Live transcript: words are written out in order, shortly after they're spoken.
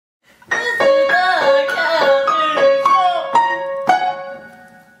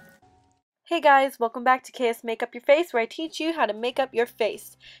guys, welcome back to KS Makeup Your Face, where I teach you how to make up your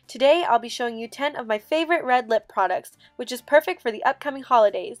face. Today I'll be showing you 10 of my favorite red lip products, which is perfect for the upcoming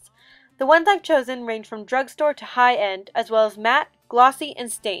holidays. The ones I've chosen range from drugstore to high-end, as well as matte, glossy,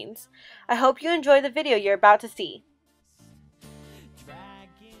 and stains. I hope you enjoy the video you're about to see.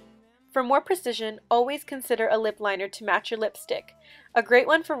 For more precision, always consider a lip liner to match your lipstick. A great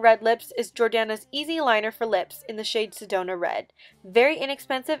one for red lips is Jordana's Easyliner for lips in the shade Sedona Red. Very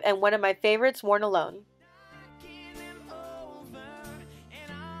inexpensive and one of my favorites worn alone.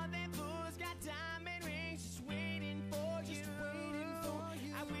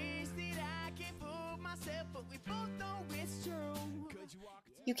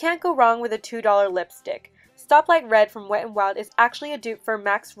 You can't go wrong with a $2 lipstick. Stoplight Red from Wet n Wild is actually a dupe for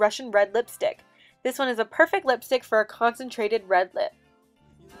MAC's Russian Red lipstick. This one is a perfect lipstick for a concentrated red lip.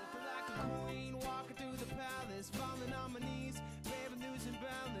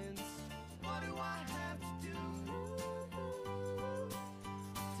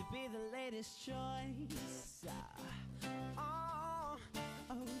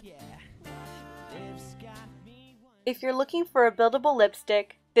 If you're looking for a buildable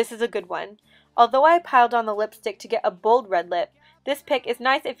lipstick, this is a good one. Although I piled on the lipstick to get a bold red lip, this pick is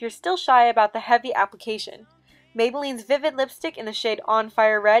nice if you're still shy about the heavy application. Maybelline's Vivid lipstick in the shade On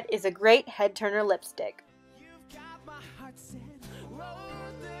Fire Red is a great head-turner lipstick.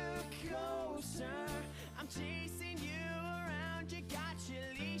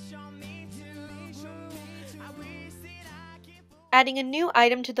 Adding a new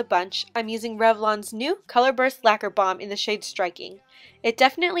item to the bunch, I'm using Revlon's new Colorburst Lacquer Balm in the shade Striking. It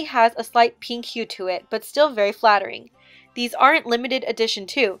definitely has a slight pink hue to it, but still very flattering. These aren't limited edition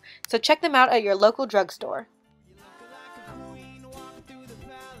too, so check them out at your local drugstore.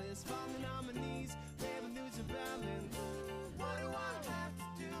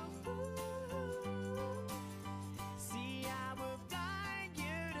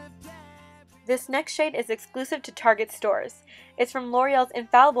 This next shade is exclusive to Target stores. It's from L'Oreal's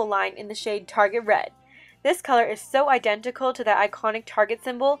Infallible line in the shade Target Red. This color is so identical to that iconic Target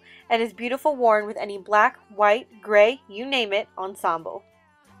symbol and is beautiful worn with any black, white, gray, you name it, ensemble.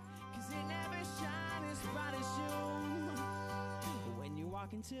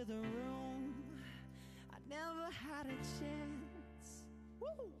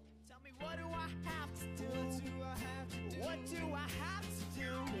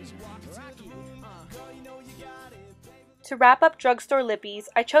 To wrap up drugstore lippies,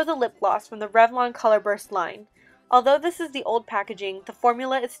 I chose a lip gloss from the Revlon Colorburst line. Although this is the old packaging, the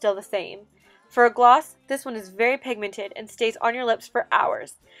formula is still the same. For a gloss, this one is very pigmented and stays on your lips for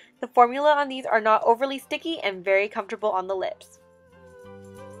hours. The formula on these are not overly sticky and very comfortable on the lips.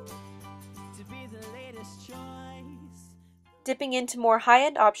 Dipping into more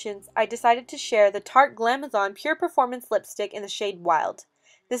high-end options, I decided to share the Tarte Glamazon Pure Performance Lipstick in the shade Wild.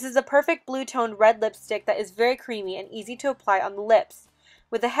 This is a perfect blue-toned red lipstick that is very creamy and easy to apply on the lips.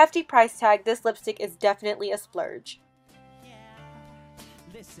 With a hefty price tag, this lipstick is definitely a splurge.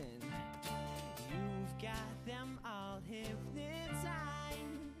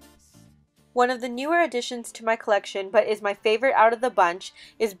 One of the newer additions to my collection, but is my favorite out of the bunch,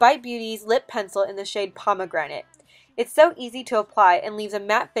 is Bite Beauty's Lip Pencil in the shade Pomegranate. It's so easy to apply and leaves a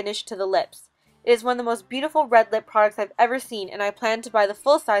matte finish to the lips. It is one of the most beautiful red lip products I've ever seen, and I plan to buy the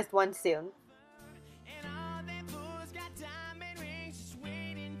full-sized one soon.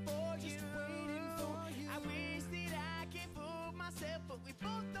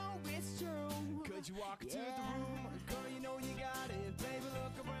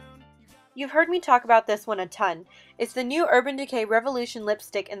 You've heard me talk about this one a ton. It's the new Urban Decay Revolution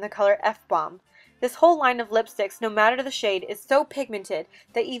lipstick in the color F-Bomb. This whole line of lipsticks, no matter the shade, is so pigmented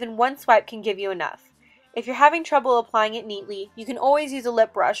that even one swipe can give you enough. If you're having trouble applying it neatly, you can always use a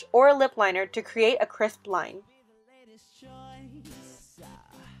lip brush or a lip liner to create a crisp line.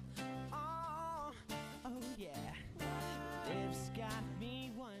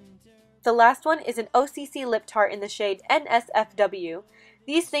 The last one is an OCC Lip Tar in the shade NSFW.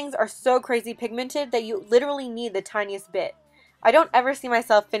 These things are so crazy pigmented that you literally need the tiniest bit. I don't ever see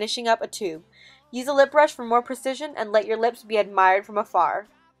myself finishing up a tube. Use a lip brush for more precision and let your lips be admired from afar.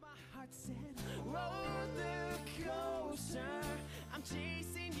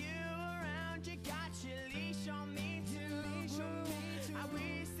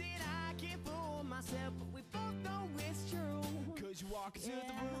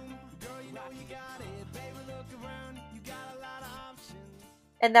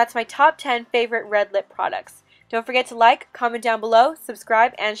 And that's my top 10 favorite red lip products. Don't forget to like, comment down below,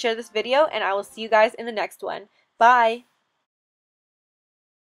 subscribe, and share this video, and I will see you guys in the next one. Bye!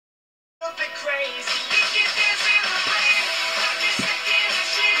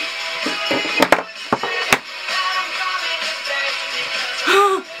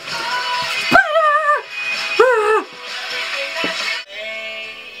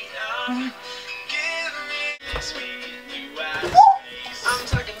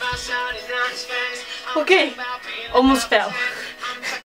 Okay, almost fell.